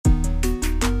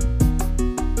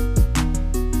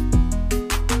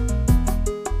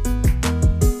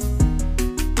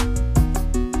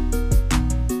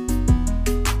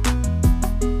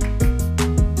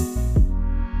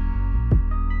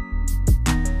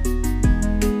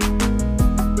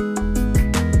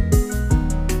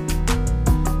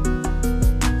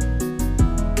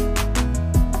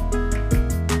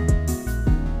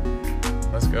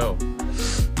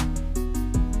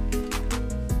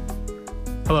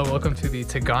Hello, welcome to the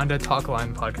Taganda Talk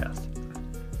Line podcast.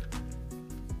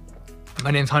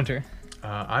 My name's Hunter.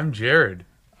 I'm Jared.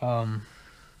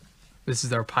 This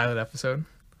is our pilot episode.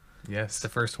 Yes, It's the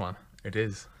first one. it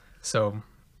is. So,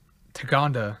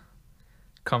 Taganda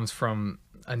comes from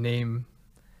a name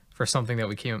for something that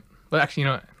we came... Well, actually, you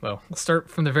know what? Well, let's start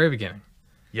from the very beginning.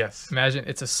 Yes. Imagine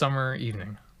it's a summer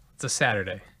evening. It's a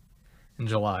Saturday in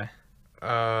July.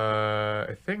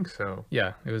 I think so.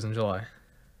 Yeah, it was in July.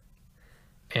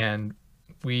 And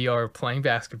we are playing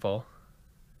basketball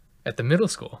at the middle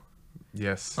school.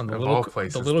 Yes. On the of little, all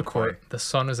places the little to play. court. The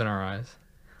sun was in our eyes.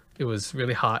 It was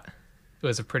really hot. It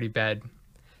was a pretty bad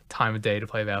time of day to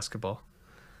play basketball.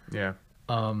 Yeah.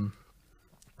 And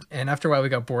after a while, we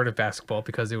got bored of basketball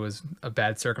because it was a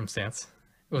bad circumstance.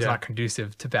 It was Yeah. not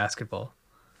conducive to basketball.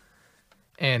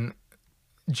 And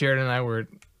Jared and I were...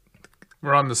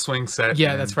 We're on the swing set.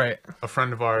 Yeah, and that's right. A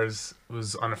friend of ours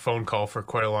was on a phone call for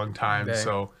quite a long time. Okay.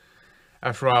 So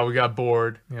after a while, we got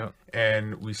bored Yeah.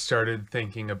 and we started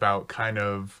thinking about kind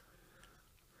of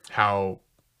how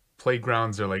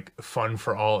playgrounds are like fun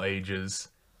for all ages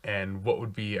and what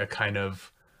would be a kind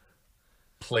of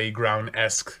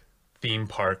playground-esque theme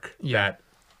park Yeah. that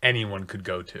anyone could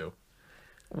go to.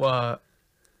 Well,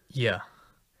 yeah.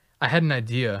 I had an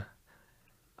idea.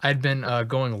 I'd been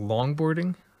going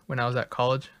longboarding when I was at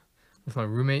college with my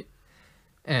roommate,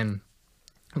 and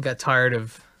I got tired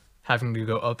of having to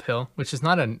go uphill, which is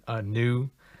not a new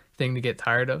thing to get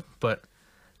tired of, but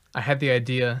I had the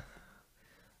idea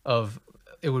of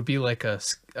it would be like a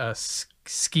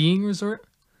skiing resort,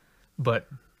 but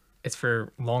it's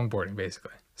for longboarding,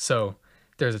 basically. So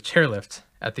there's a chairlift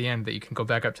at the end that you can go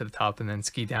back up to the top and then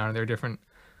ski down. There are different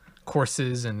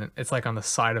courses, and it's like on the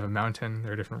side of a mountain.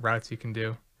 There are different routes you can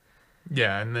do.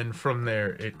 Yeah, and then from there,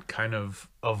 it kind of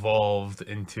evolved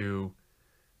into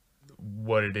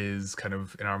what it is kind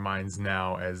of in our minds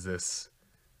now as this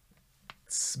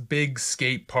big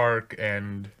skate park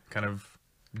and kind of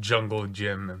jungle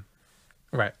gym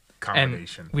Right.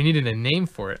 combination. And we needed a name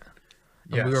for it.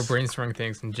 And we were Yes. brainstorming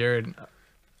things, and Jared,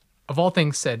 of all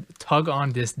things, said, "Tug on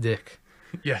this dick."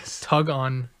 Yes. Tug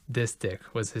on this dick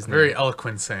was his name. Very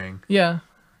eloquent saying. Yeah.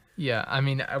 Yeah. I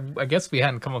mean, I guess we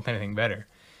hadn't come up with anything better,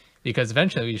 because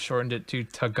eventually we shortened it to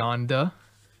Taganda.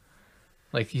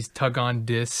 Like, he's tug on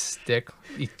this dick.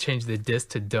 You change the dis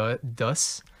to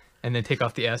dus, and then take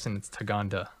off the S, and it's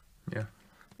Taganda. Yeah.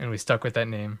 And we stuck with that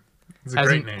name. It's a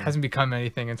great name. Hasn't become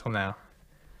anything until now.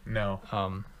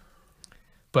 No.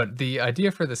 But the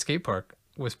idea for the skate park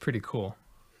was pretty cool.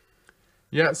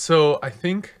 Yeah, so I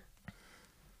think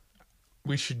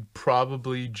we should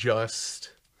probably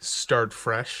just start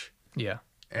fresh Yeah,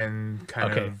 and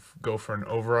kind Okay. of go for an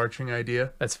overarching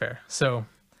idea. that's fair. So,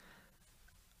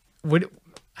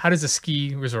 how does a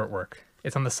ski resort work?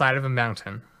 It's on the side of a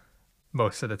mountain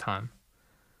most of the time.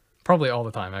 Probably all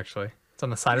the time, actually. It's on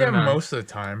the side of Yeah, a mountain. most of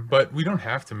the time, but we don't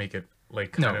have to make it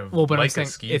like kind No, of well, but I'm like saying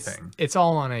a ski it's thing. it's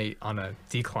all on a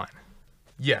decline.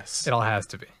 Yes. It all has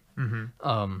to be.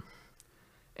 Mm-hmm.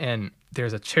 And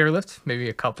there's a chairlift, maybe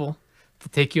a couple, to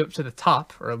take you up to the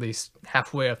top, or at least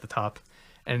halfway up the top.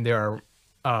 And there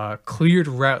are cleared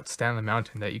routes down the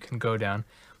mountain that you can go down.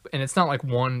 And it's not like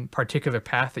one particular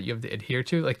path that you have to adhere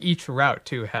to. Like, each route,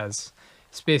 too, has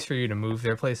space for you to move.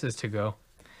 There are places to go.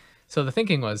 So the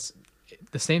thinking was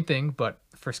the same thing, but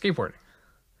for skateboarding.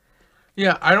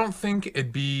 Yeah, I don't think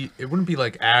it wouldn't be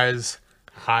like as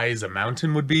high as a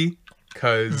mountain would be,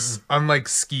 because unlike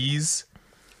skis,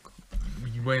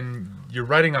 when you're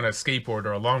riding on a skateboard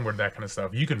or a longboard, that kind of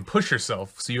stuff, you can push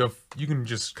yourself, so you can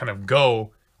just kind of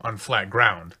go on flat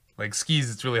ground. Like skis,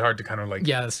 it's really hard to kind of like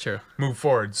Yeah, that's true. move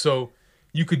forward. So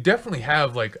you could definitely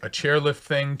have like a chairlift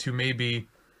thing to maybe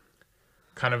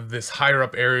kind of this higher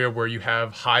up area where you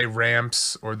have high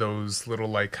ramps or those little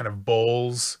like kind of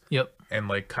bowls Yep. and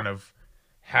like kind of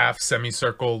half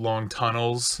semicircle long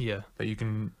tunnels Yeah. that you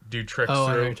can do tricks Oh, I know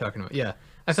what through. you're talking about. Yeah.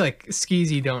 I feel like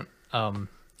skis, you don't,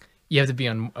 you have to be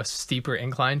on a steeper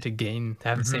incline to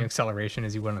have the same acceleration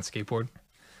as you would on a skateboard.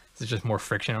 There's just more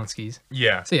friction on skis.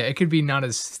 Yeah, So yeah, it could be not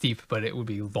as steep, but it would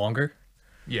be longer.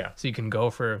 yeah, So you can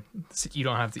go you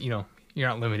don't have to, you're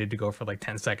not limited to go for like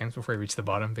 10 seconds before you reach the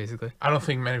bottom, basically. I don't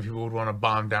think many people would want to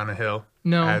bomb down a hill.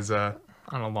 No. as a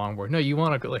On a longboard. No, you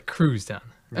want to like cruise down.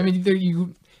 I mean,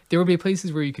 there will be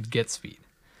places where you could get speed.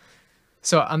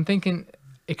 So I'm thinking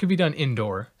it could be done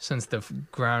indoor, since the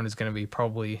ground is going to be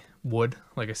probably wood,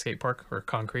 like a skate park, or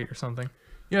concrete or something.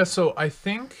 yeah. So I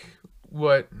think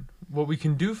what we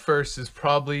can do first is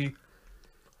probably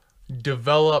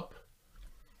develop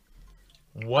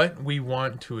what we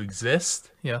want to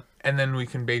exist, Yeah. and then we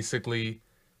can basically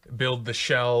build the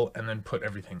shell and then put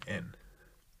everything in.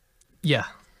 Yeah.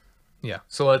 Yeah.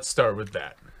 So let's start with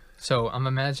that. So I'm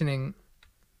imagining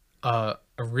a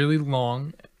really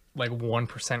long, like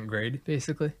 1% grade,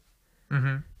 basically.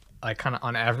 Mm-hmm. Like kind of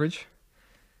on average.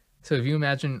 So if you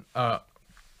imagine a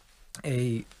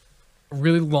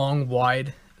really long,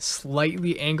 wide,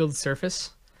 slightly angled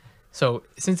surface. So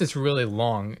since it's really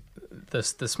long, the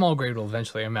small grade will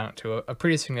eventually amount to a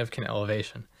pretty significant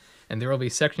elevation, and there will be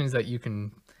sections that you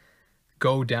can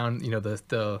go down, you know,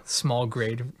 the small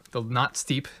grade, the not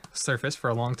steep surface for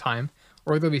a long time,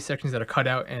 or there'll be sections that are cut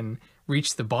out and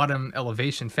reach the bottom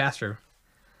elevation faster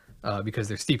because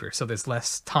they're steeper. So there's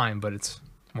less time, but it's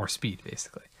more speed,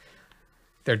 basically.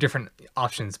 There are different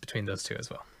options between those two as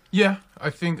well. Yeah, I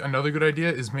think another good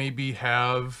idea is maybe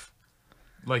have,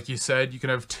 like you said, you can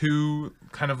have two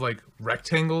kind of like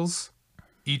rectangles,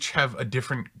 each have a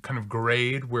different kind of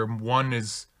grade, where one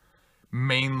is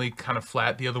mainly kind of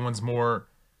flat, the other one's more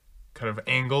kind of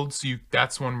angled. So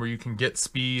that's one where you can get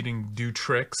speed and do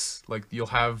tricks. Like you'll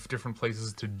have different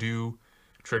places to do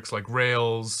tricks like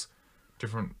rails,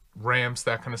 different ramps,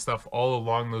 that kind of stuff, all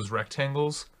along those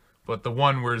rectangles. But the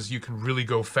one where you can really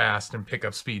go fast and pick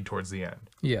up speed towards the end.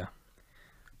 Yeah.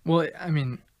 Well, I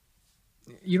mean,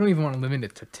 you don't even want to limit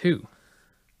it to 2.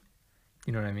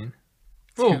 You know what I mean?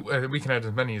 Well, we can add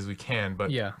as many as we can, but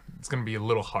Yeah. it's going to be a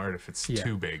little hard if it's Yeah.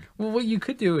 too big. Well, what you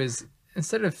could do is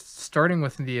instead of starting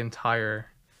with the entire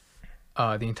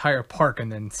park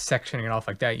and then sectioning it off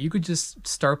like that, you could just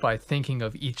start by thinking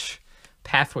of each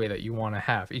pathway that you want to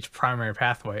have, each primary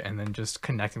pathway, and then just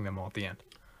connecting them all at the end.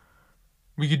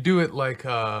 We could do it like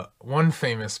one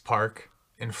famous park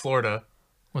in Florida,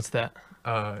 What's that?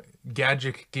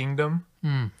 Gadget Kingdom.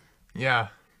 Yeah,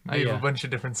 they have yeah. a bunch of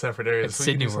different separate areas. It's So we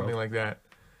could Sydney do something World. like that.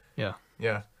 Yeah.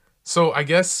 Yeah. So I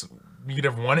guess we could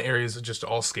have one area is just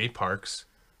all skate parks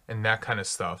and that kind of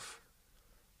stuff,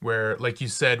 where, like you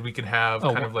said, we could have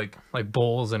kind of like Like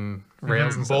bowls and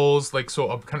rails and stuff. bowls, like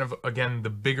so. Kind of again, the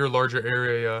bigger, larger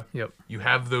area. Yep. You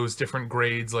have those different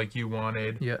grades like you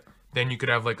wanted. Yeah. Then you could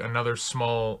have like another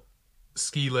small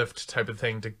ski lift type of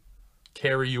thing to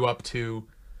carry you up to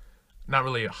not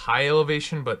really a high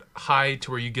elevation, but high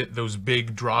to where you get those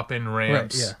big drop-in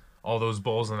ramps, yeah. all those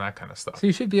bowls and that kind of stuff. So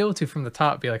you should be able to, from the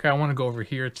top, be like, I want to go over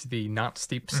here to the not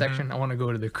steep section. I want to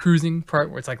go to the cruising part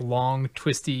where it's like long,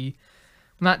 twisty,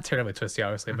 not terribly twisty,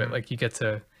 obviously, but like you get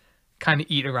to kind of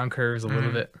eat around curves a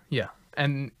little bit. Yeah.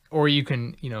 And, or you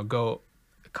can, you know, go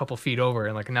a couple feet over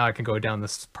and like, now I can go down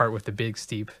this part with the big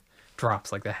steep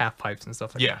drops, like the half pipes and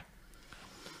stuff like that. Yeah.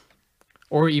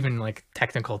 Or even like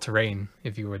technical terrain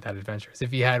if you were that adventurous.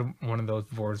 If you had one of those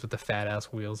boards with the fat ass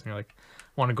wheels and you're like,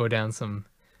 want to go down some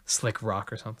slick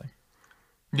rock or something.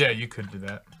 Yeah, you could do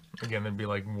that. Again, there'd be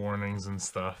like warnings and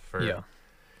stuff for Yeah.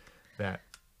 that.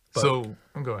 But- So,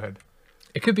 go ahead.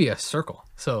 It could be a circle.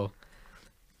 So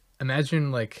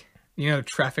imagine like, you know,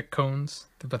 traffic cones,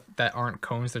 but that aren't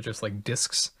cones. They're just like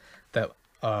discs that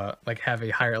like have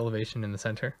a higher elevation in the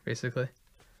center, basically.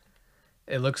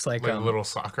 It looks like Like little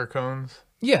soccer cones.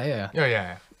 yeah, yeah, Yeah,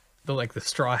 yeah. the like the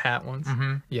straw hat ones.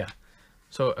 Mm-hmm. Yeah.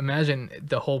 So imagine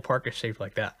the whole park is shaped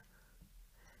like that,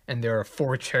 and there are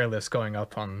 4 chairlifts going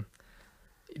up on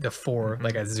the 4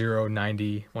 like at 0,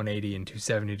 90, 180, and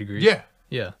 270 degrees. Yeah.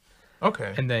 Yeah.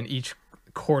 Okay. And then each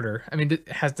quarter, I mean, it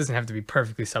doesn't have to be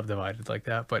perfectly subdivided like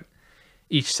that, but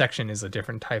each section is a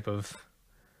different type of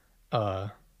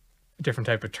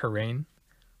terrain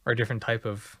or a different type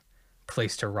of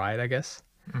place to ride, I guess.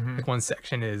 Like one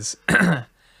section is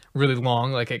really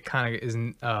long, like it kind of is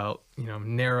you know,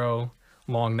 narrow,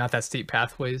 long, not that steep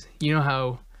pathways. You know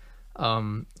how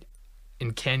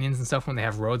in canyons and stuff when they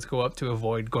have roads go up to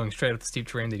avoid going straight up the steep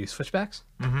terrain, they do switchbacks?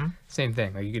 Same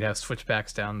thing. Like you could have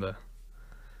switchbacks down the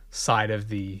side of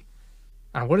the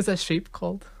what is that shape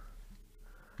called?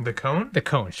 The cone? The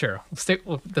cone, sure. We'll stick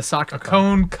with the soccer A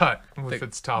cone cut with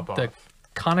its top off. The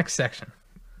conic section.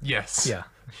 Yes. Yeah.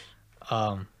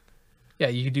 Yeah,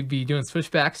 you could be doing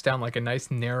switchbacks down like a nice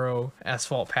narrow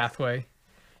asphalt pathway.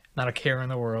 Not a care in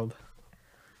the world.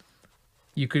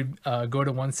 You could go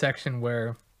to one section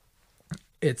where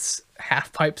it's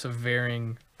half pipes of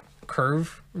varying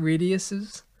curve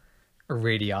radiuses or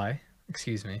radii,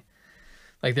 excuse me.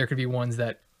 Like there could be ones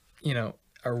that, you know,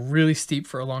 are really steep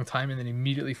for a long time and then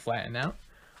immediately flatten out,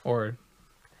 or,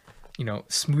 you know,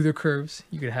 smoother curves.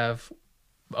 You could have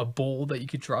a bowl that you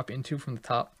could drop into from the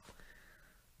top.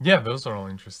 Yeah, those are all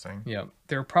interesting. Yeah,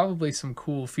 there are probably some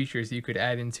cool features you could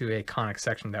add into a conic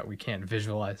section that we can't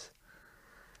visualize,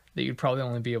 that you'd probably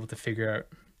only be able to figure out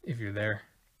if you're there.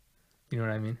 You know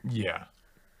what I mean? Yeah.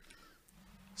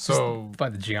 So, Just by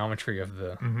the geometry of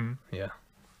the yeah.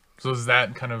 so is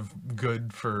that kind of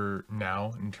good for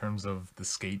now in terms of the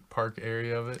skate park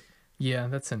area of it? Yeah,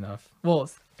 that's enough. Well,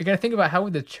 you gotta think about how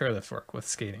would the chairlift work with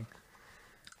skating.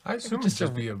 I assume it'd just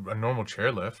just a- be a normal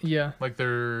chairlift. Yeah. Like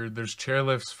there's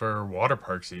chairlifts for water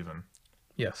parks even.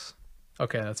 Yes.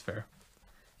 Okay, that's fair.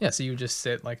 Yeah, so you just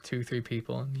sit like 2, 3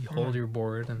 people and you hold your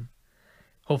board, and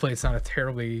hopefully it's not a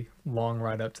terribly long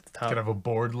ride up to the top. Could have a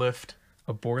board lift.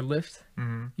 A board lift.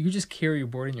 Mm-hmm. You could just carry your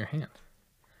board in your hand.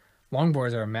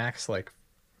 Longboards are max like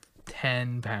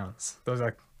 10 pounds.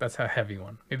 That's a heavy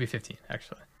one. Maybe 15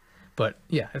 actually. But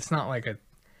yeah, it's not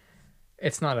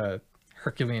a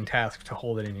Herculean task to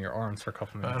hold it in your arms for a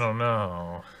couple minutes. I don't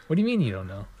know. What do you mean you don't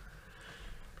know?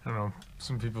 I don't know.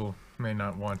 Some people may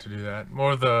not want to do that.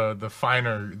 More the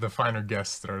finer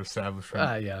guests that are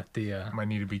establishment Yeah, might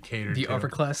need to be catered the to. upper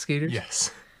class skaters.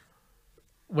 Yes.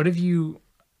 What if the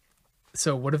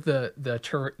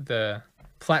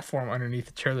platform underneath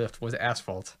the chairlift was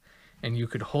asphalt, and you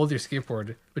could hold your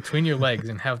skateboard between your legs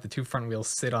and have the 2 front wheels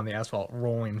sit on the asphalt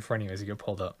rolling in front of you as you get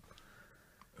pulled up?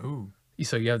 Ooh.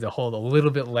 So you have to hold a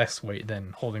little bit less weight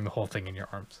than holding the whole thing in your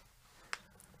arms.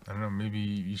 I don't know. Maybe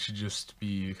you should just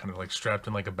be kind of like strapped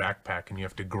in like a backpack, and you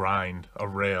have to grind a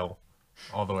rail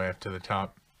all the way up to the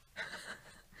top.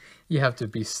 You have to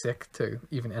be sick to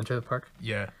even enter the park.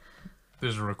 Yeah.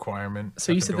 There's a requirement.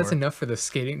 So at you the said that's door. enough for the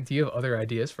skating. Do you have other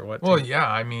ideas for what? Well, yeah.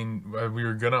 I mean, we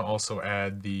were gonna also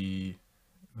add the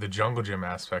jungle gym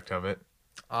aspect of it.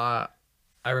 I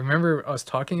remember us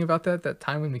talking about that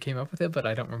time when we came up with it, but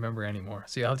I don't remember anymore.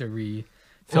 So you'll have to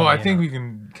Well, I think we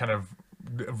can kind of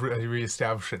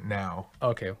reestablish it now.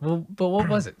 Okay. Well, but what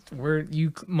was it?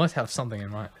 You must have something in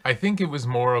mind. I think it was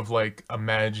more of like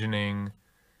imagining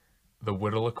the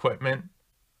Whittle equipment,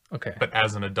 Okay. but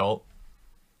as an adult.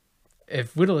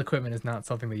 If Whittle equipment is not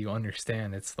something that you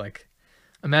understand, it's like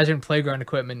imagine playground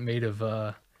equipment made of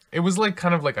It was like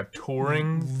kind of like a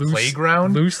touring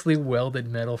playground. loosely welded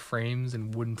metal frames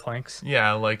and wooden planks.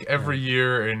 Yeah, like every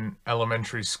year in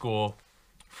elementary school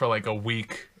for like a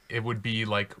week, it would be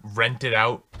like rented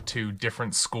out to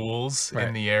different schools Right.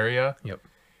 in the area. Yep.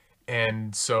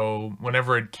 And so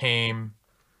whenever it came,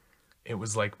 it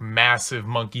was like massive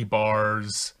monkey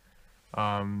bars,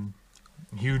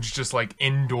 huge just like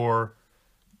indoor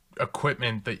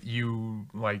equipment that you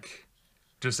like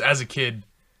just as a kid,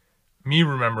 me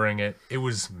remembering it, it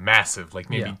was massive, like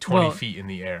maybe Yeah. 20 Well, feet in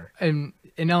the air. And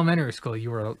in elementary school,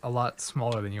 you were a lot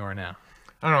smaller than you are now.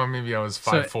 I don't know, maybe I was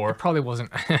So 5'4". it probably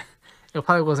wasn't. It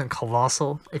probably wasn't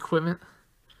colossal equipment,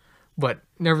 but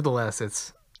nevertheless,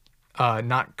 it's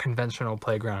not conventional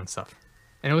playground stuff,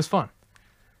 and it was fun.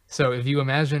 So if you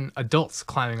imagine adults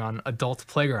climbing on adult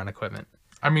playground equipment,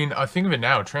 I mean, I think of it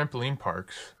now, trampoline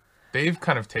parks, they've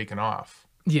kind of taken off.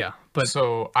 yeah, but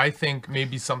So I think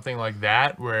maybe something like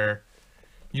that where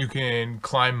you can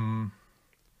climb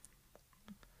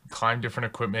different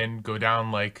equipment, go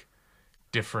down like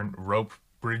different rope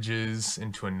bridges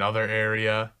into another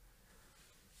area.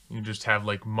 You just have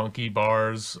like monkey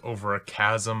bars over a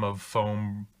chasm of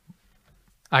foam.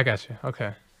 I got you.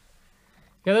 Okay,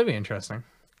 yeah, that'd be interesting.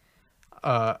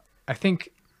 I think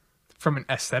from an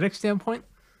aesthetic standpoint,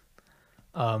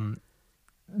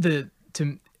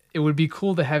 it would be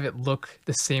cool to have it look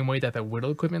the same way that the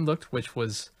Whittle equipment looked, which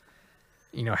was,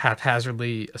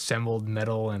 haphazardly assembled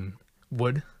metal and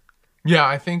wood. Yeah,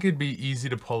 I think it'd be easy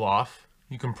to pull off.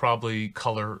 You can probably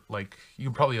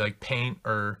paint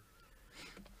or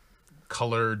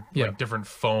color Yeah. like different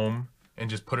foam and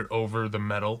just put it over the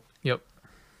metal Yep.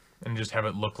 and just have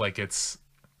it look like it's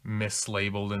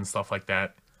mislabeled and stuff like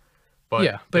that. But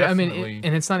Yeah, but I mean, definitely-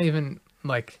 and it's not even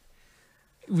like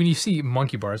when you see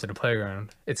monkey bars at a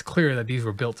playground, it's clear that these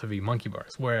were built to be monkey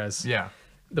bars. Whereas yeah,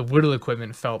 the Whittle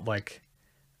equipment felt like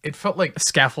it felt like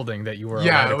scaffolding that you were allowed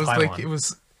yeah, to it was climb like on. it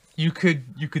was. You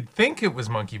could think it was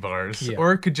monkey bars, Yeah.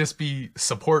 or it could just be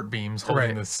support beams holding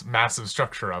Right. this massive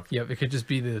structure up. Yep, it could just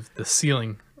be the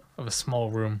ceiling of a small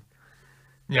room.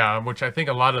 Yeah, which I think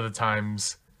a lot of the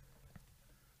times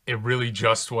it really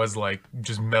just was like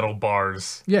just metal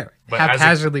bars. Yeah, But as a-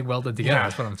 haphazardly welded together. Yeah.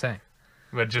 That's what I'm saying.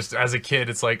 But just as a kid,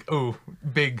 it's like, oh,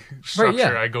 big structure,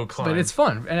 Right, yeah. I go climb. But it's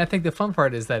fun, and I think the fun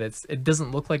part is that it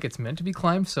doesn't look like it's meant to be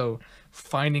climbed. So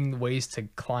finding ways to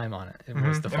climb on it,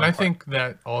 was the fun and I part. think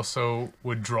that also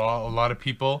would draw a lot of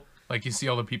people. Like you see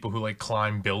all the people who like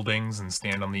climb buildings and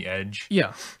stand on the edge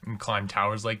Yeah. and climb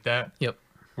towers like that. Yep.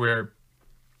 Where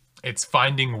it's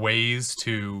finding ways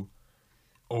to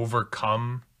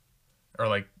overcome or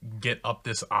like get up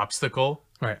this obstacle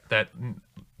Right. that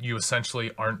you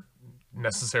essentially aren't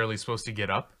necessarily supposed to get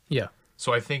up. Yeah.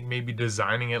 So I think maybe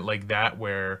designing it like that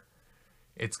where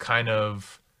it's kind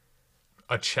of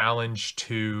a challenge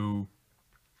to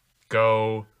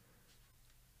go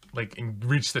like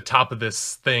reach the top of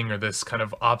this thing or this kind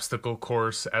of obstacle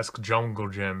course-esque jungle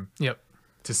gym Yep.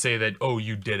 to say that, oh,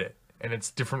 you did it. And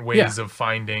it's different ways Yeah. of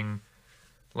finding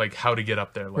like how to get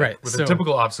up there. Like Right, with so- a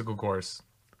typical obstacle course,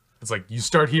 it's like you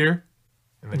start here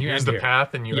and then You here's end the here.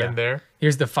 path and you Yeah. end there.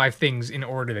 Here's the 5 things in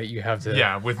order that you have to.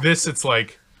 Yeah, with this it's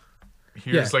like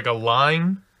here's Yeah. like a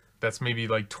line that's maybe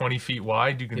like 20 feet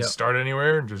wide. You can Yep. start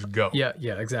anywhere and just go. Yeah.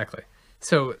 Yeah. Exactly.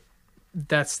 So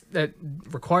that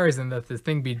requires then that the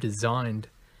thing be designed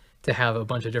to have a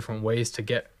bunch of different ways to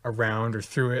get around or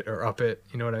through it or up it.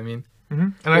 You know what I mean?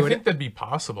 And I would- think that'd be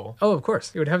possible. Oh, of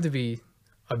course. It would have to be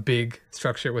a big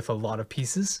structure with a lot of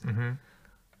pieces. Mm-hmm.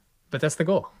 But that's the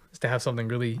goal, is to have something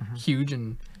really huge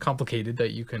and complicated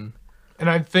that you can And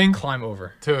I think climb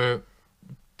over. to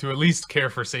at least care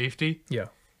for safety, Yeah.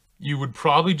 you would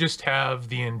probably just have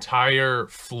the entire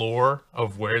floor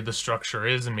of where the structure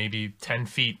is and maybe 10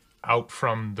 feet out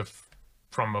from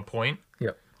a point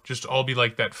Yep. just all be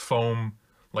like that foam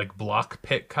like block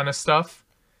pit kind of stuff,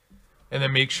 and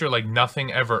then make sure like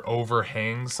nothing ever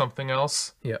overhangs something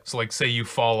else. Yep. So like say you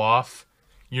fall off,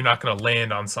 you're not going to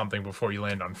land on something before you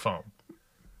land on foam.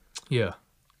 Yeah.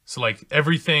 So like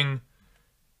everything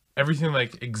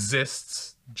like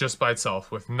exists just by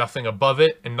itself with nothing above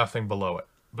it and nothing below it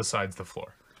besides the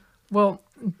floor. Well,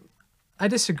 I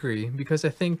disagree because I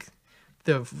think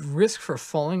the risk for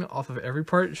falling off of every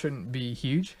part shouldn't be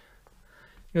huge.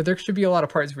 You know, there should be a lot of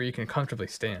parts where you can comfortably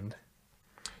stand.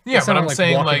 Yeah, It's but not I'm like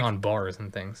saying walking like on bars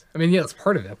and things. I mean, yeah, that's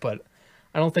part of it, but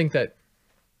I don't think that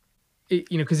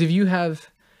because if you have,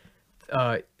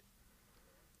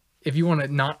 if you want to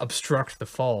not obstruct the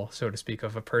fall, so to speak,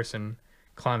 of a person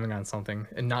climbing on something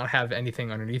and not have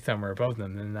anything underneath them or above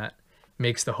them, then that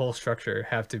makes the whole structure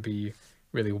have to be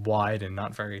really wide and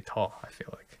not very tall, I feel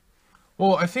like.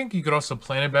 well, I think you could also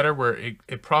plan it better where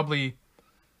it probably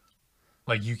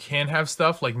like you can have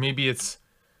stuff like maybe it's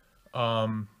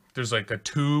there's like a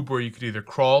tube where you could either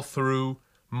crawl through,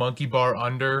 monkey bar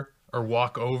under, or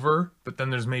walk over, but then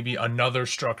there's maybe another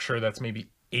structure that's maybe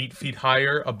 8 feet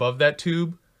higher above that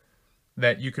tube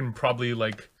that you can probably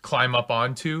like climb up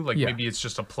onto. Like Yeah. maybe it's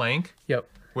just a plank Yep.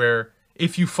 where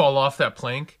if you fall off that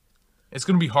plank, it's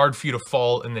going to be hard for you to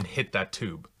fall and then hit that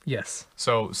tube. Yes.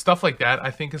 So stuff like that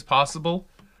I think is possible.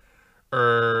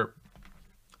 Or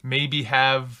maybe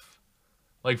have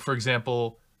like for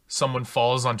example, someone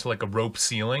falls onto like a rope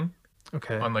ceiling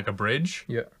Okay. on like a bridge.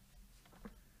 Yeah.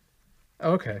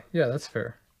 Okay. Yeah, that's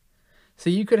fair. So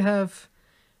you could have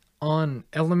on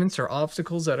elements or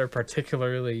obstacles that are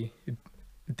particularly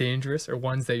dangerous or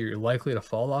ones that you're likely to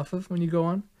fall off of when you go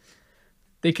on.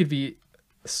 They could be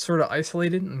sort of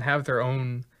isolated and have their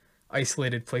own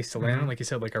isolated place to land on, like you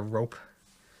said, like a rope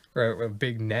or a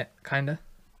big net, kind of.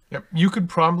 Yep. You could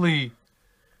probably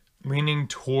leaning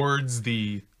towards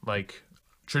the like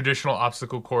traditional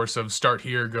obstacle course of start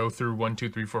here, go through 1, 2,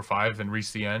 3, 4, 5, and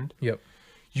reach the end. Yep.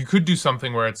 You could do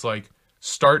something where it's like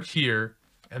start here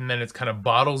and then it's kind of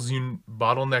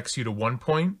bottlenecks you to one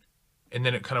point and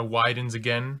then it kind of widens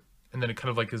again and then it kind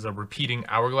of like is a repeating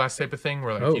hourglass type of thing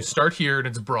where like Oh. you start here and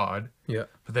it's broad, Yeah.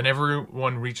 but then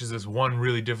everyone reaches this one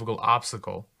really difficult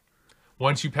obstacle.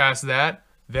 Once you pass that,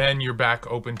 then you're back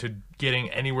open to getting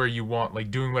anywhere you want,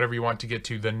 like doing whatever you want to get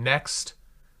to the next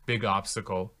big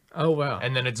obstacle. Oh, wow.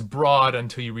 And then it's broad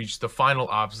until you reach the final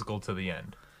obstacle to the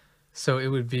end. So it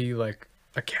would be like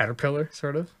a caterpillar,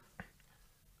 sort of?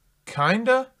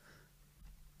 Kinda.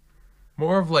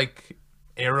 More of like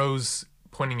arrows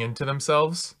pointing into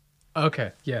themselves,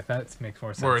 Okay. Yeah, that makes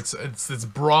more sense. where it's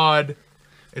broad.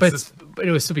 But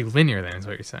it would still be linear then, is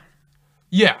what you're saying.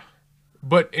 Yeah,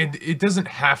 but it doesn't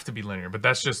have to be linear. But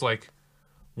that's just like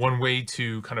one way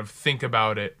to kind of think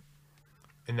about it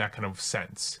in that kind of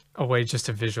sense. A way just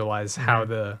to visualize how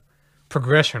the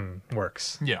progression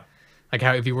works. Yeah. Like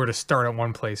how if you were to start at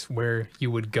one place, where you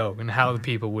would go and how the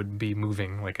people would be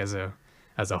moving, like as a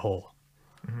whole.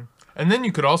 And then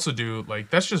you could also do like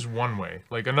that's just one way.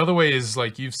 Like another way is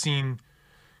like you've seen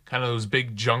kind of those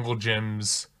big jungle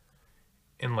gyms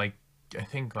in like I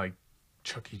think like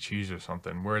Chuck E. Cheese or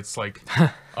something, where it's like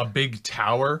a big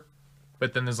tower,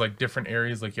 but then there's like different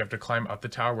areas like you have to climb up the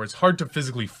tower where it's hard to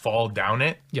physically fall down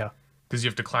it Yeah. because you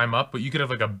have to climb up, but you could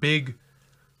have like a big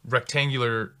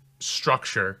rectangular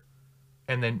structure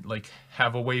and then like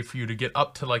have a way for you to get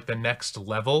up to like the next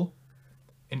level,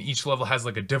 and each level has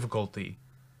like a difficulty,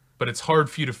 but it's hard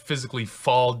for you to physically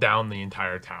fall down the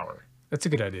entire tower. That's a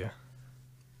good idea.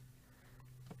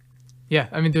 Yeah,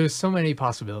 I mean, there's so many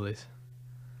possibilities.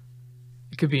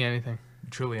 It could be anything.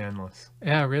 Truly endless.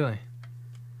 Yeah, really.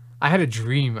 I had a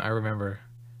dream, I remember,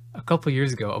 a couple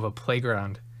years ago of a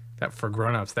playground that for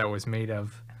grown-ups that was made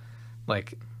of,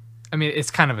 like, I mean,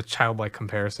 it's kind of a childlike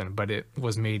comparison, but it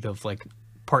was made of like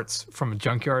parts from a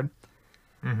junkyard.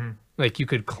 Mm-hmm. Like you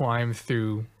could climb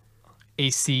through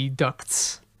AC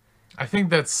ducts. I think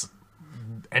that's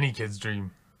any kid's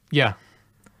dream. Yeah.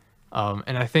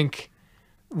 And I think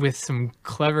with some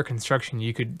clever construction,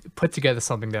 you could put together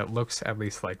something that looks at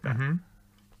least like that. Mm-hmm.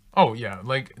 Oh yeah,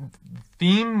 like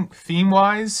theme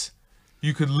wise,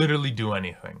 you could literally do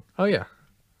anything. Oh yeah.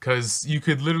 Because you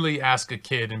could literally ask a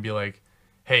kid and be like,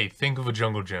 "Hey, think of a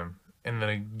jungle gym," and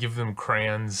then give them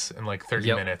crayons in like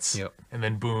 30 minutes, and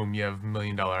then boom, you have $1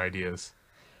 million ideas.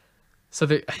 So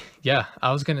yeah,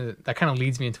 that kind of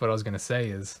leads me into what I was gonna say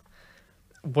is,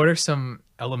 what are some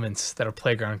elements that a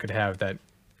playground could have that,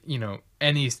 you know,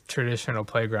 any traditional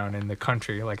playground in the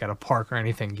country, like at a park or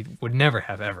anything, you would never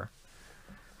have ever,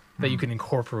 that you can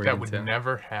incorporate That into. would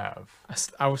never have.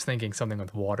 I was thinking something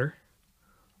with water.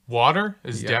 Water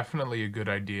is definitely a good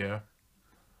idea.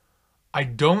 I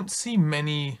don't see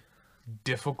many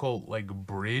difficult like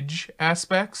bridge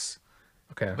aspects.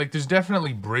 Okay. Like there's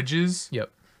definitely bridges.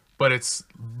 Yep. But it's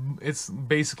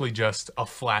basically just a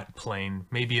flat plane.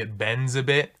 Maybe it bends a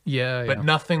bit. Yeah. But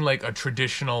nothing like a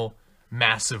traditional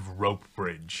massive rope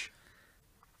bridge.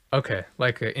 Okay,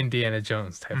 like a Indiana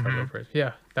Jones type of rope bridge.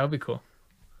 Yeah, that would be cool.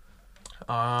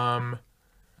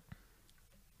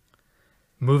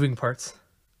 Moving parts.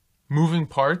 Moving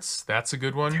parts, that's a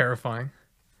good one. Terrifying.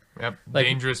 Yep. Like,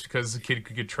 dangerous because the kid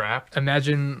could get trapped.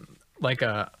 Imagine like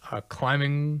a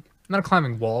climbing, not a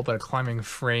climbing wall, but a climbing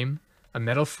frame, a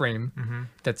metal frame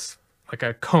that's like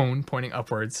a cone pointing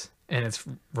upwards, and it's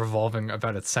revolving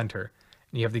about its center,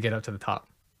 and you have to get up to the top.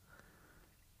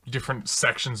 Different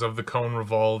sections of the cone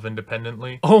revolve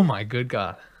independently. Oh my good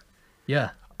God.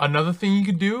 Yeah. Another thing you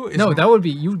could do is... No, that would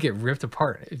be... You would get ripped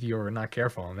apart if you were not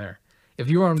careful in there. If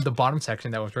you were on the bottom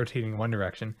section that was rotating in one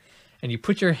direction, and you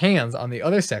put your hands on the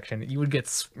other section, you would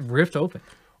get ripped open.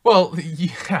 Well,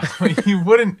 yeah. you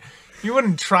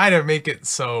wouldn't try to make it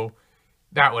so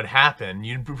that would happen.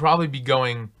 You'd probably be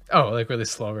going... Oh, like really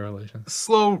slow revolution.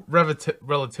 Slow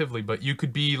relatively, but you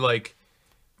could be like...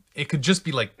 It could just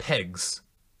be like pegs.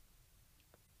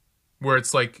 Where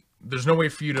it's like, there's no way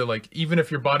for you to like, even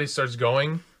if your body starts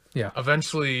going,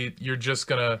 eventually your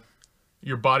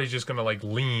body's just gonna like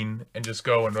lean and just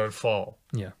go and it'll fall.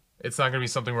 Yeah. It's not gonna be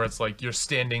something where it's like you're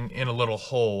standing in a little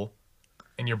hole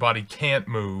and your body can't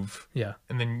move. Yeah.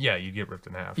 And then, you get ripped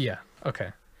in half. Yeah. Okay.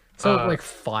 So like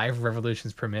 5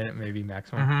 revolutions per minute, maybe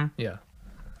maximum. Yeah.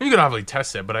 You could obviously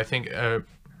test it, but I think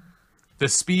the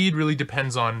speed really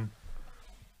depends on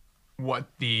what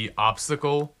the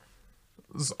obstacle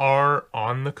are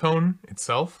on the cone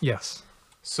itself. Yes.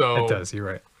 So it does, you're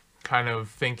right. Kind of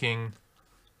thinking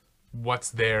what's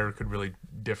there could really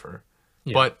differ.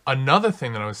 Yeah. But another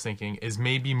thing that I was thinking is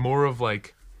maybe more of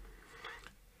like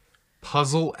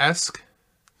puzzle-esque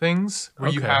things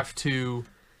where you have to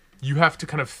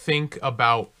kind of think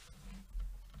about,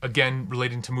 again,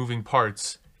 relating to moving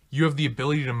parts. You have the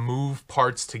ability to move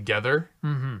parts together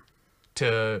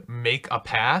to make a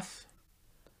path.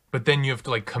 But then you have to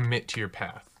like commit to your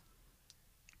path.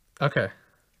 Okay.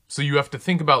 So you have to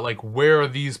think about like where are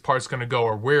these parts going to go,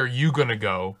 or where are you going to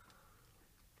go,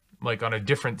 like on a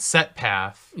different set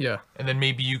path. Yeah. And then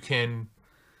maybe you can,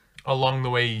 along the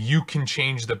way, you can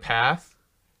change the path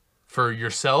for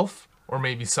yourself or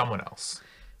maybe someone else.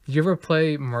 Did you ever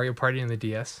play Mario Party in the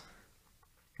DS?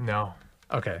 No.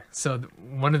 Okay. So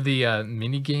one of the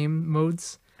mini game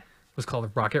modes was called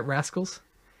Rocket Rascals.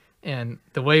 And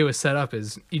the way it was set up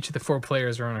is each of the 4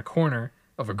 players are on a corner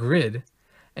of a grid,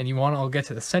 and you want to all get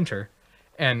to the center.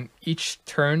 And each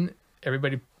turn,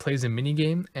 everybody plays a mini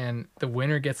game, and the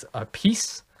winner gets a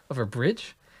piece of a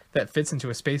bridge that fits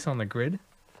into a space on the grid.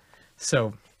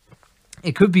 So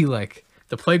it could be like,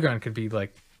 the playground could be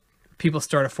like, people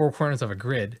start at 4 corners of a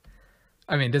grid.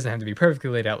 I mean, it doesn't have to be perfectly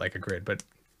laid out like a grid, but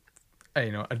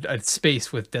a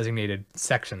space with designated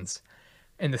sections.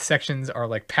 And the sections are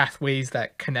like pathways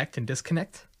that connect and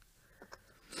disconnect.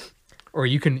 Or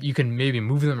you can maybe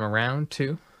move them around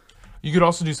too. You could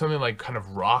also do something like kind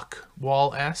of rock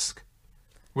wall-esque,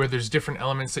 where there's different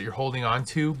elements that you're holding on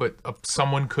to, but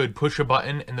someone could push a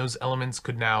button and those elements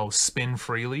could now spin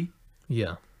freely.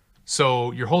 Yeah.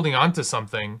 So you're holding on to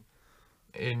something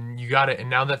and you got it,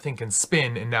 and now that thing can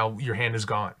spin and now your hand is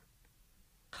gone.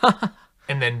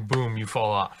 And then boom, you fall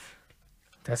off.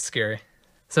 That's scary.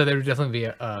 So there would definitely be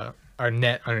a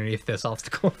net underneath this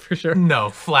obstacle for sure. No,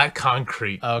 flat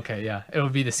concrete. Okay, yeah. It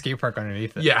would be the skate park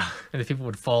underneath it. Yeah. And the people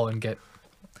would fall and get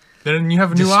Then you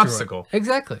have a new obstacle.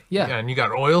 Exactly, yeah. Yeah, and you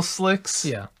got oil slicks.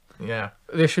 Yeah. Yeah.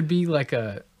 There should be like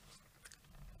a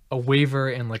waiver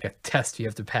and like a test you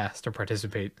have to pass to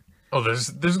participate. Oh, there's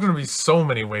gonna be so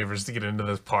many waivers to get into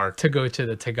this park. to go to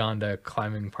the Taganda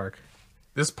climbing park.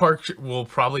 This park will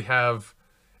probably have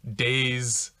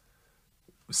days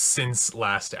since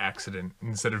last accident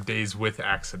instead of days with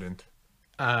accident.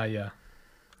 Yeah.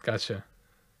 Gotcha.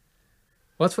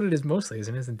 Well, that's what it is mostly,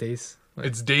 isn't it? Isn't days? Like,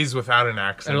 It's days without an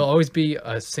accident. it'll always be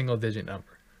a single digit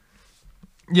number,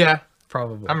 Yeah,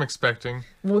 probably. I'm expecting.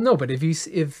 Well, no, but if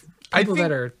people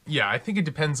that are Yeah, I think it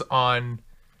depends on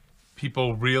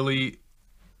people really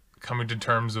coming to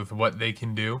terms with what they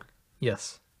can do.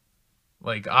 yes,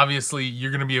 Like, obviously,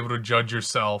 you're gonna be able to judge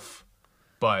yourself,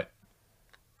 but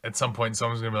at some point,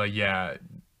 someone's gonna be like, "Yeah,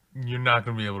 you're not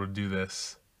gonna be able to do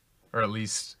this," or at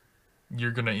least you're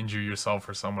gonna injure yourself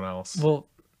or someone else. well,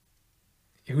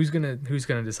 who's gonna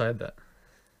decide that?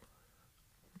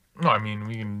 No, I mean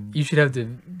we can. You should have to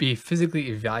be physically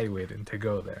evaluated to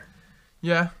go there,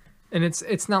 Yeah, and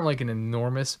it's not like an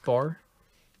enormous bar.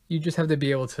 You just have to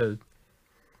be able to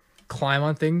climb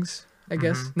on things, I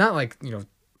guess. Not like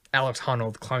Alex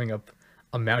Honnold climbing up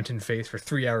a mountain face for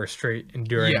 3 hours straight,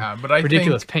 enduring Yeah, but I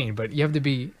ridiculous think- pain. But you have to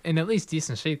be in at least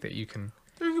decent shape that you can.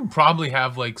 you can probably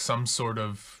have like some sort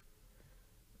of,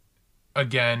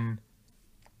 again,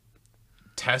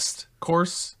 test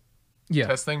course. Yeah,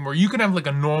 Test thing where you can have like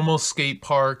a normal skate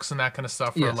parks and that kind of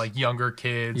stuff for Yes. like younger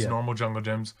kids, Yeah. normal jungle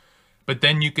gyms, but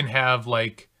then you can have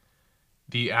like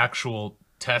the actual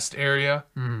test area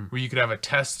where you could have a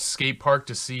test skate park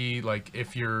to see like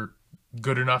if you're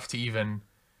good enough to even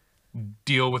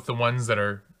deal with the ones that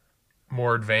are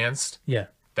more advanced yeah,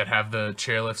 that have the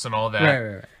chairlifts and all that.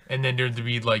 right. And then there'd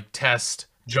be like test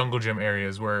jungle gym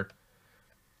areas where,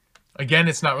 again,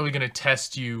 it's not really going to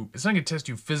test you. It's not going to test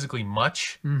you physically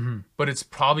much, but it's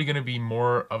probably going to be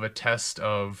more of a test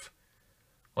of,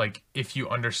 like, if you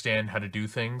understand how to do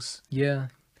things. Yeah,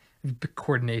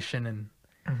 coordination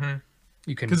and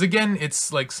you can. Because again,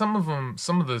 it's like some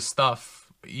of the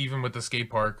stuff, even with the skate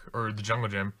park or the jungle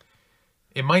gym,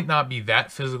 it might not be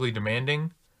that physically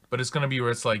demanding, but it's going to be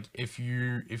where it's like if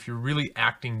you're really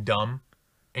acting dumb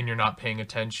and you're not paying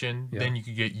attention, then you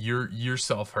could get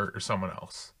yourself hurt or someone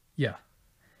else. Yeah.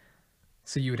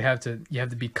 So you have to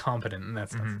be competent in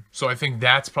that stuff. So I think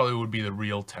that's probably would be the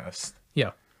real test.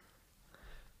 Yeah.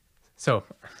 So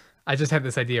I just had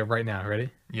this idea right now. Ready?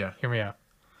 Yeah. Hear me out.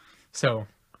 So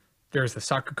there's the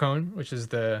soccer cone, which is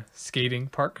the skating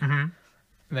park. And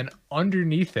then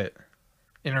underneath it,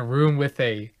 in a room with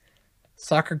a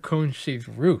soccer cone shaped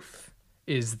roof,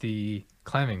 is the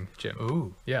climbing gym.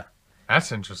 Ooh, Yeah.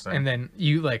 that's interesting. And then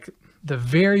you like the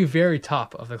very, very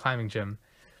top of the climbing gym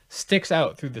sticks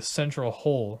out through the central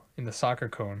hole in the soccer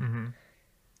cone.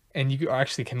 And you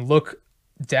actually can look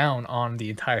down on the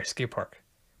entire skate park.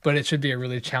 But it should be a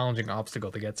really challenging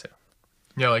obstacle to get to.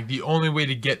 yeah, like the only way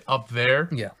to get up there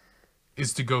Yeah.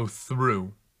 is to go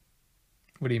through.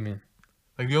 What do you mean?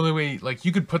 Like the only way, like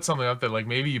you could put something up there, like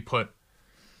maybe you put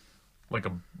like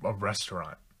a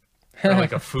restaurant or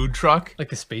like a food truck, Like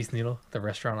the Space Needle, the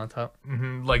restaurant on top?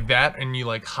 like that, and you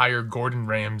like hire Gordon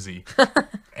Ramsay,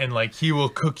 and like he will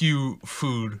cook you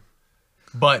food.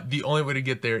 But the only way to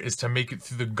get there is to make it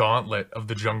through the gauntlet of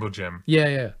the jungle gym,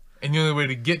 Yeah. and the only way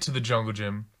to get to the jungle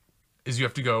gym is you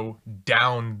have to go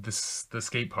down the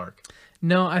skate park.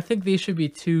 No, I think they should be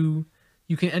two.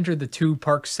 You can enter the two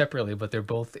parks separately, but they're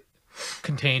both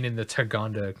contained in the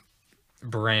Taganda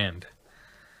brand,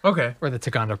 Okay, or the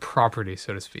Taganda property,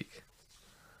 so to speak.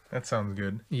 that sounds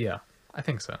good. Yeah, I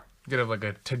think so. You could have like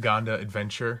a Taganda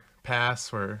adventure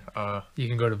pass where You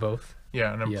can go to both.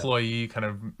 yeah, an employee kind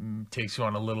of takes you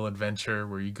on a little adventure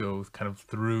where you go kind of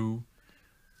through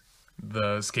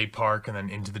the skate park and then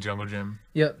into the jungle gym.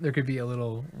 Yeah, there could be a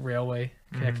little railway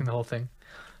connecting the whole thing.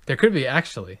 There could be,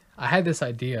 actually. I had this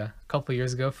idea a couple of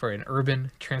years ago for an urban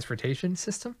transportation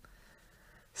system.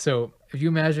 So if you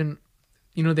imagine,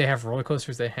 they have roller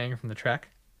coasters that hang from the track.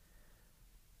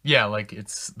 Yeah, like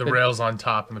it's the rails on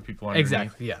top and the people underneath.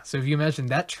 Exactly, yeah. So if you imagine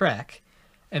that track,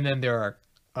 and then there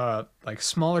are like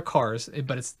smaller cars,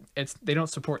 but it's they don't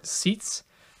support seats.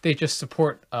 They just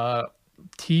support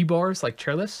T-bars, like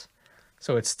chairlifts.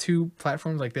 So it's two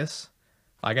platforms like this.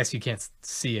 I guess you can't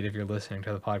see it if you're listening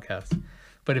to the podcast.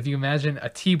 But if you imagine a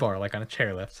T-bar like on a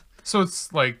chairlift, So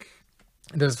it's like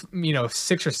there's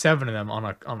 6 or 7 of them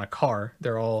on a car.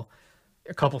 They're all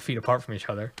a couple feet apart from each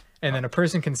other, and then a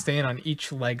person can stand on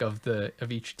each leg of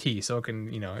each T. So it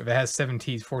can if it has 7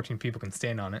 T's, 14 people can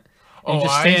stand on it. And you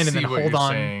just I stand and see then what you're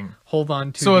saying. hold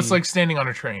on to. So it's like standing on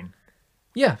a train.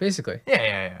 yeah, basically.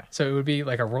 Yeah. So it would be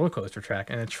like a roller coaster track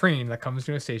and a train that comes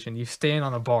to a station. You stand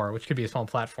on a bar, which could be a small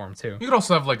platform too. You could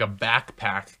also have like a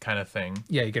backpack kind of thing.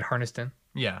 Yeah, you get harnessed in.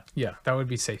 Yeah. Yeah, that would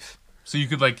be safe. So you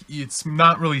could like, it's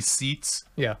not really seats,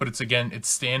 Yeah. but it's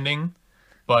standing,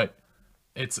 but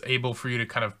it's able for you to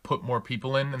kind of put more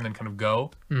people in and then kind of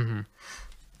go.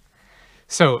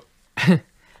 So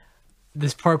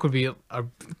this park would be a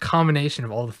combination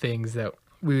of all the things that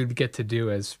we would get to do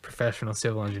as professional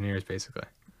civil engineers, basically,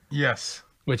 Yes.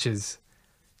 which is,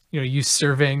 use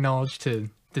surveying knowledge to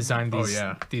design Oh, these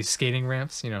yeah. these skating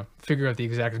ramps, figure out the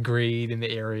exact grade in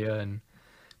the area and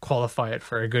qualify it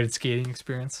for a good skating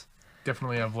experience.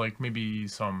 Definitely have like maybe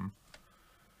some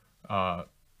kind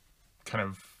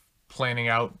of planning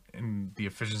out in the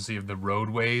efficiency of the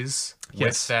roadways Yes.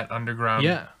 with that underground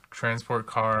Yeah. transport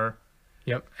car.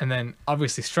 Yep. And then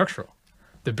obviously structural.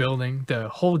 The building, the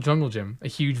whole jungle gym, a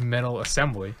huge metal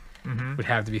assembly would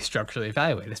have to be structurally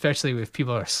evaluated, especially if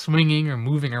people are swinging or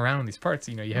moving around these parts.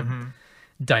 You have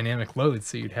dynamic loads,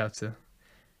 so it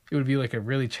would be like a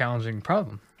really challenging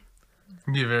problem.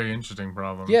 It'd be a very interesting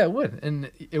problem. Yeah, it would. And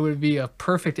it would be a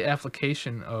perfect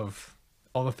application of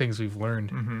all the things we've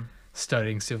learned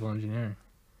studying civil engineering,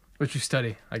 which you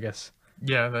study, I guess.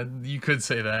 Yeah, you could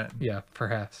say that. Yeah,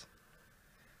 perhaps.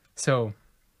 So,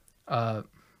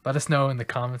 let us know in the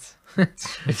comments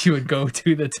if you would go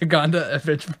to the Taganda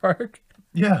Adventure Park.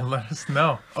 Yeah, let us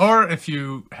know. Or if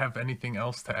you have anything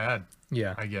else to add,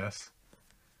 Yeah. I guess.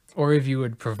 Or if you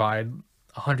would provide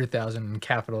 100,000 in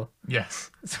capital,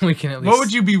 Yes. so we can at least. What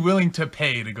would you be willing to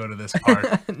pay to go to this park?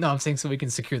 No, I'm saying so we can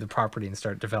secure the property and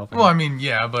start developing. Well, it. I mean,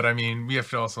 yeah, but I mean, we have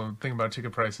to also think about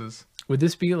ticket prices. Would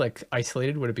this be like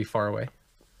isolated? Would it be far away?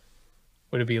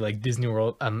 Would it be like Disney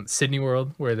World, Sydney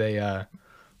World, where they,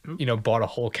 bought a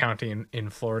whole county in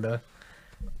Florida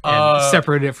and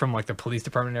separated it from like the police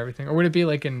department and everything? Or would it be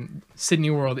like in Sydney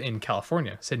World in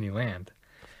California, Sydneyland,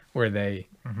 where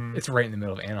it's right in the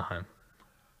middle of Anaheim?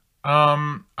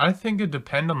 I think it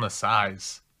depend on the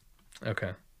size.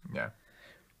 Okay. Yeah.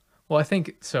 Well, I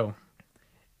think so.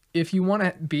 If you want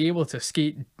to be able to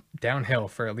skate downhill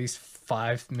for at least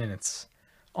 5 minutes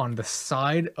on the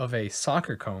side of a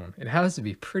soccer cone, it has to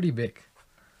be pretty big.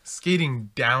 Skating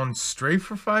down straight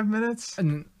for 5 minutes?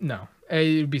 And no,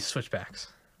 it would be switchbacks.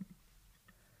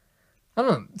 I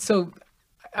don't know. So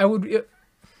I would,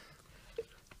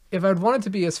 if I'd want it to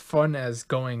be as fun as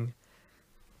going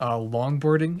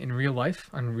longboarding in real life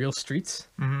on real streets,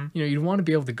 you'd want to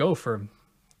be able to go for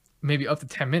maybe up to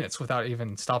 10 minutes without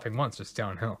even stopping once, just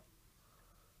downhill.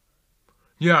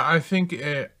 Yeah, I think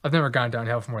I've never gone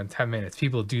downhill for more than 10 minutes.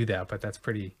 People do that, but that's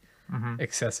pretty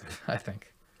excessive, I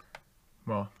think.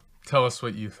 well, tell us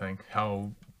what you think.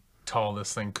 How tall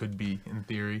this thing could be in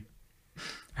theory.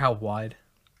 How wide?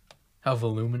 How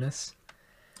voluminous?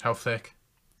 How thick?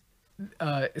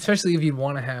 Especially if you'd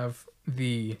want to have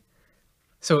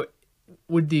so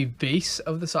would the base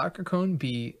of the soccer cone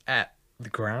be at the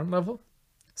ground level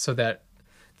so that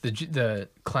the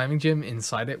climbing gym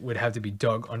inside it would have to be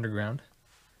dug underground?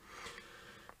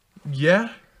 Yeah.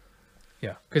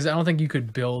 Yeah, because I don't think you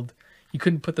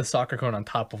couldn't put the soccer cone on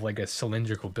top of like a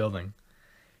cylindrical building,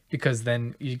 because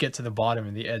then you get to the bottom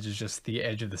and the edge is just the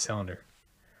edge of the cylinder.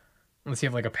 Unless you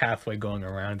have like a pathway going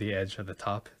around the edge of the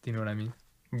top. Do you know what I mean?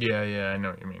 Yeah, I know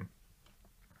what you mean.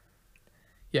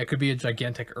 Yeah, it could be a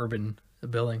gigantic urban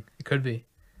building. It could be.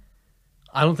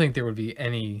 I don't think that would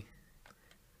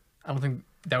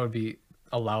be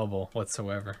allowable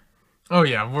whatsoever. Oh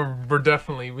yeah, we're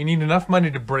definitely, we need enough money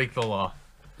to break the law.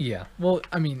 Yeah. Well,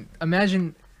 I mean,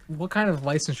 imagine what kind of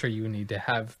licensure you would need to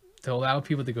have to allow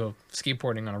people to go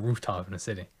skateboarding on a rooftop in a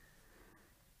city.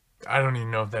 I don't even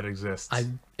know if that exists.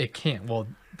 It can't. Well,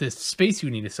 the space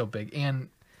you need is so big, and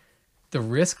the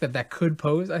risk that could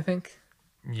pose, I think,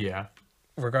 Yeah.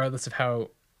 regardless of how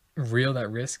real that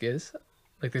risk is,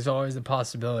 like there's always the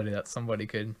possibility that somebody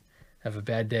could have a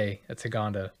bad day at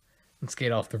Taganda and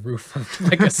skate off the roof of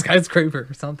like a skyscraper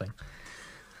or something,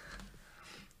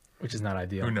 which is not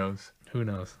ideal. Who knows? Who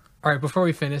knows? All right, before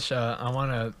we finish, I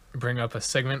want to bring up a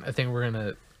segment I think we're going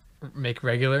to make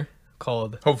regular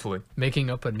called Hopefully. Making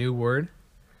Up a New Word.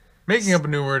 Making up a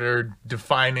new word or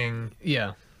defining.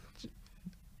 Yeah.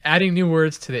 Adding new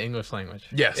words to the English language.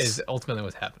 Yes. Is ultimately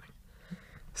what's happening.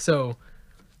 So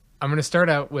I'm going to start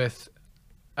out with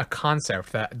a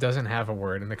concept that doesn't have a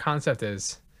word. And the concept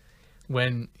is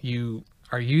when you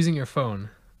are using your phone,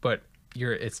 but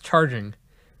it's charging,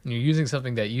 and you're using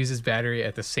something that uses battery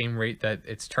at the same rate that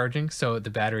it's charging, so the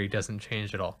battery doesn't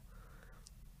change at all.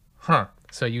 Huh.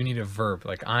 So you need a verb.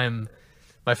 Like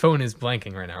my phone is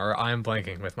blanking right now, or I'm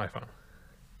blanking with my phone.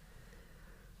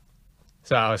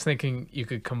 So I was thinking you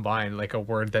could combine like a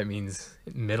word that means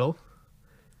middle,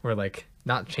 or like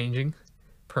not changing,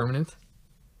 permanent.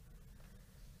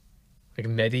 Like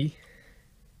medi.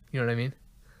 You know what I mean?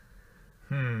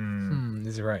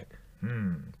 Is right.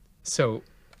 So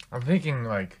I'm thinking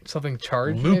like something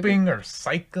charged. maybe? looping or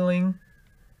cycling,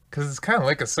 because it's kind of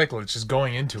like a cycle. It's just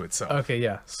going into itself. Okay,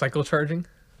 yeah. Cycle charging.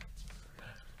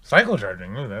 Cycle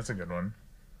charging. Ooh, that's a good one.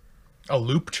 A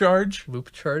loop charge.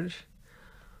 Loop charge.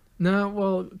 No,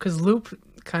 well, because loop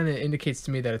kind of indicates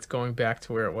to me that it's going back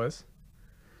to where it was,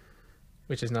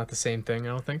 which is not the same thing, I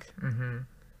don't think. Mm-hmm.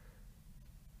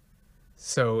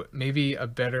 So maybe a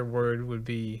better word would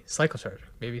be cycle charge.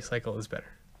 Maybe cycle is better.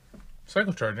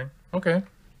 Cycle charging. Okay.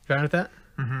 Fine with that?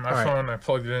 Mm-hmm. All right. phone I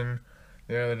plugged it in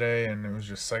the other day and it was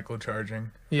just cycle charging.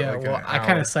 for Yeah, like well, an I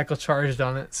kind hour. of cycle charged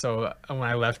on it, so when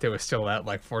I left, it was still at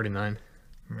like 49.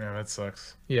 Yeah, that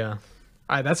sucks. Yeah. All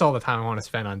right, that's all the time I want to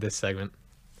spend on this segment.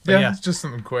 Yeah, yeah. it's just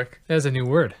something quick. There's a new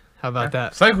word. How about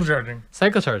that? Cycle charging.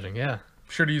 Cycle charging, yeah.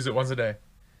 Sure to use it once a day.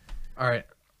 All right.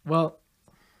 Well,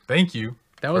 Thank you.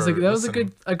 that was a for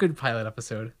listening. good pilot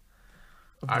episode.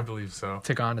 I believe so.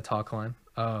 Tagana Talk Line.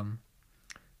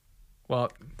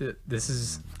 Well,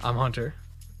 I'm Hunter,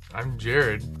 I'm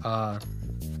Jared. and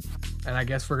I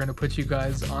guess we're gonna put you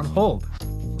guys on hold.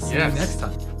 See Yes. you next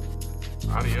time.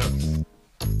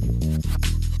 Adios.